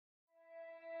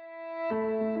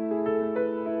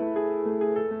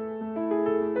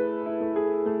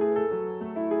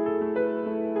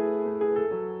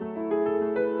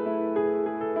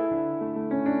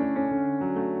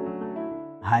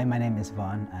Hi, my name is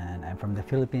Vaughn and I'm from the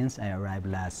Philippines. I arrived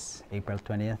last April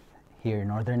 20th here in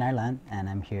Northern Ireland, and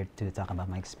I'm here to talk about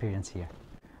my experience here.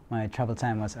 My travel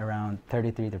time was around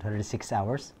 33 to 36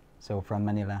 hours. So from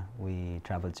Manila, we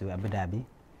traveled to Abu Dhabi,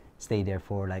 stayed there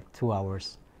for like 2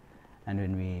 hours, and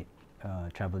then we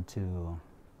traveled to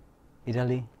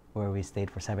Italy, where we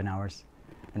stayed for 7 hours,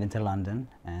 and then to London,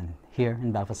 and here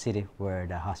in Belfast City, where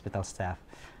the hospital staff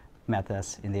met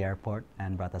us in the airport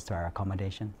and brought us to our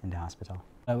accommodation in the hospital.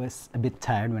 I was a bit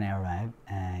tired when I arrived.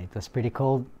 It was pretty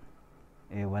cold.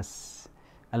 It was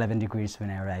 11 degrees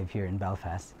when I arrived here in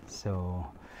Belfast. So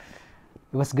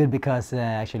it was good because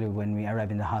actually when we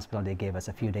arrived in the hospital, they gave us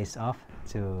a few days off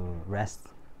to rest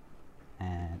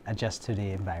and adjust to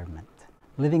the environment.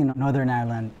 Living in Northern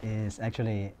Ireland is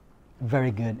actually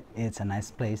very good. It's a nice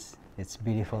place. It's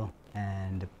beautiful,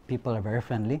 and the people are very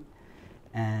friendly,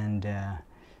 and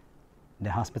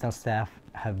the hospital staff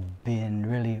have been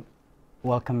really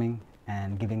welcoming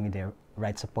and giving me the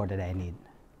right support that I need.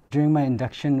 During my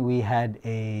induction, we had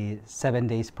a 7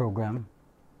 days program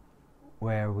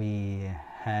where we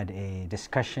had a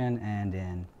discussion and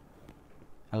then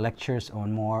lectures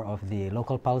on more of the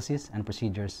local policies and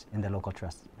procedures in the local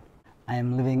trust. I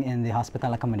am living in the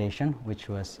hospital accommodation, which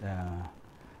was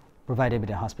provided by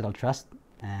the hospital trust,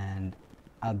 and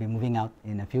I'll be moving out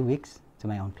in a few weeks to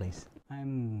my own place.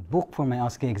 I'm booked for my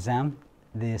OSCE exam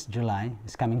this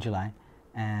coming July,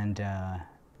 and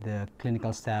the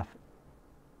clinical staff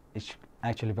is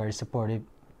actually very supportive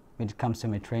when it comes to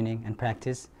my training and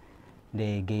practice.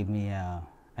 They gave me I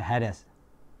had a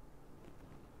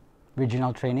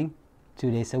regional training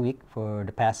 2 days a week for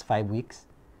the past 5 weeks,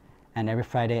 and every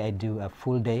Friday I do a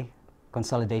full day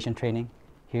consolidation training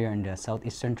here in the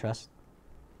Southeastern Trust.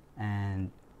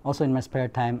 And also in my spare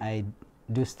time I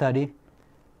do study,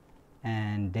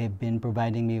 and they've been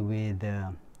providing me with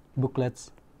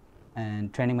booklets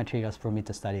and training materials for me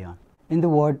to study on. In the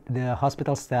ward, the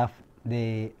hospital staff,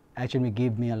 they actually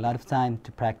give me a lot of time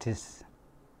to practice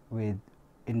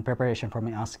in preparation for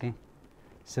my OSCE.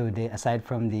 So they, aside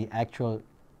from the actual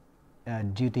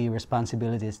duty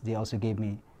responsibilities, they also gave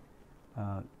me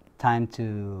time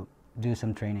to do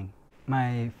some training.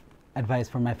 My advice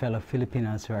for my fellow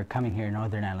Filipinos who are coming here in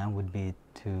Northern Ireland would be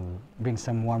to bring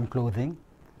some warm clothing,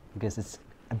 because it's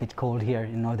a bit cold here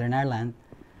in Northern Ireland,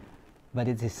 but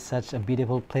it is such a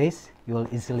beautiful place. You will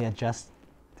easily adjust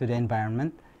to the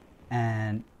environment,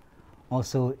 and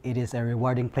also it is a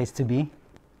rewarding place to be,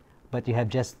 but you have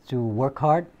just to work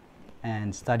hard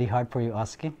and study hard for your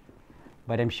OSCE,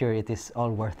 but I'm sure it is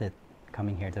all worth it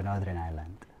coming here to Northern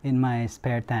Ireland. In my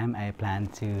spare time, I plan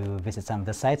to visit some of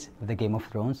the sites of the Game of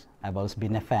Thrones. I've always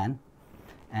been a fan,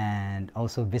 and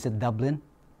also visit Dublin,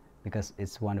 because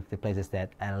it's one of the places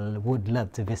that I would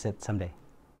love to visit someday.